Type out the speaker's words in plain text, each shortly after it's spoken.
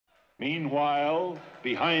Meanwhile,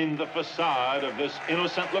 behind the facade of this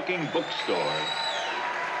innocent-looking bookstore,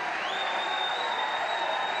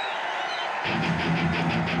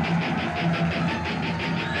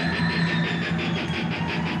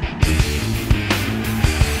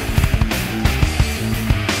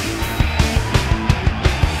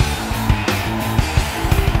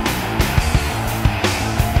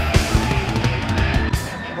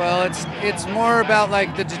 well, it's more about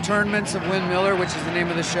like the determinants of Wynn Miller, which is the name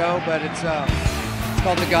of the show, but it's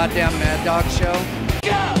called the Goddamn Mad Dog Show.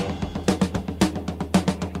 Go!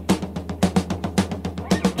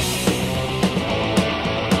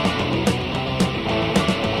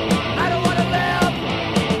 I don't want to live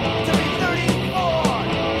to be 34.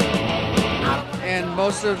 And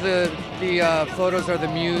most of the photos are the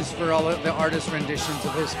muse for all of the artist renditions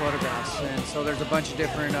of his photographs, and so there's a bunch of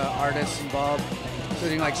different artists involved,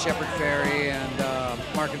 including like Shepard Fairey and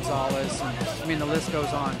Mark Gonzalez, and I mean the list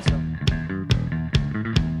goes on. So.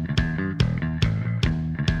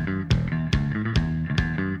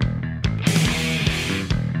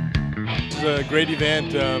 This is a great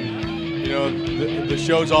event. You know, the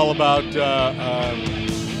show's all about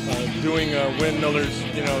doing Wynn Miller's,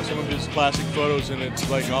 you know, some of his classic photos, and it's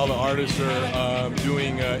like all the artists are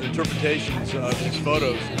doing interpretations of his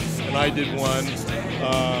photos. And I did one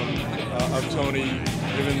of Tony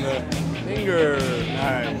giving the finger.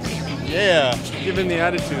 Nice. Yeah. Giving the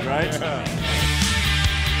attitude, right? Yeah.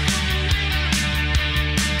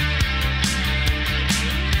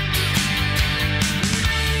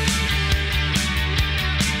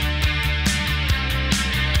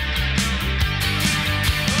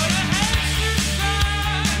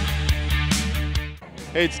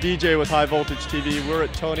 Hey, it's DJ with High Voltage TV. We're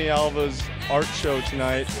at Tony Alva's art show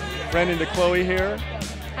tonight. Friend to Chloe here.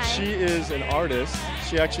 Hi. She is an artist.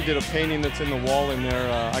 She actually did a painting that's in the wall in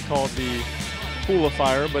there. I call it the Pool of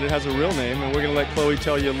Fire, but it has a real name, and we're going to let Chloe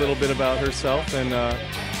tell you a little bit about herself and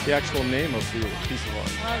the actual name of the piece of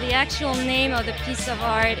art. Well, the actual name of the piece of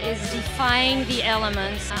art is Defying the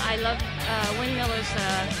Elements. I love Wynn Miller's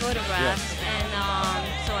photographs, and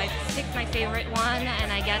so I picked my favorite one,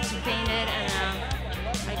 and I got to paint it, and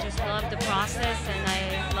I just love the process, and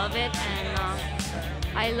I love it, and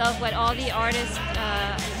I love what all the artists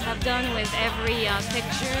have done with every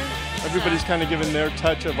picture. Everybody's kind of given their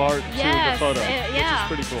touch of art to the photo, yeah.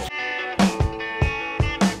 which is pretty cool.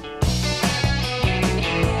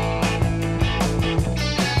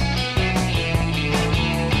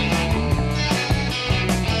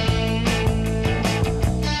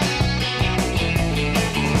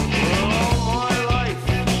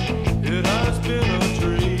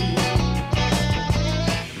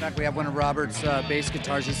 We have one of Robert's bass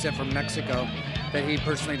guitars he sent from Mexico that he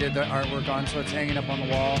personally did the artwork on, so it's hanging up on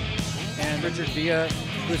the wall. And Richard Villa,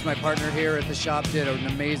 who's my partner here at the shop, did an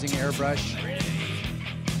amazing airbrush.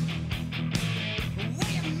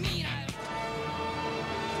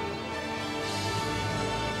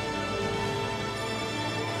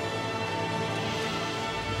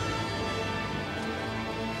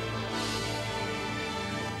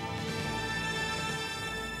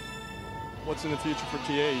 What's in the future for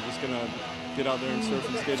TA? You just gonna get out there and surf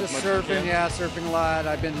and skate Just as much as you surfing, can? yeah, surfing a lot.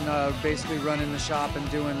 I've been basically running the shop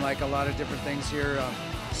and doing like a lot of different things here,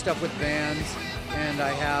 stuff with vans, and I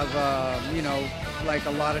have, you know, like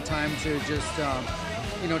a lot of time to just,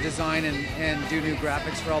 you know, design and do new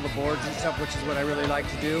graphics for all the boards and stuff, which is what I really like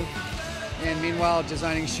to do. And meanwhile,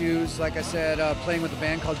 designing shoes, like I said, playing with a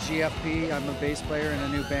band called GFP. I'm a bass player in a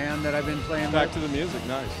new band that I've been playing Back with. to the music,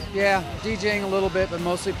 nice. Yeah, DJing a little bit, but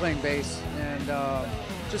mostly playing bass. And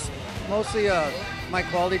just mostly my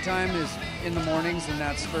quality time is in the mornings, and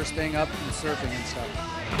that's first thing up and surfing and stuff.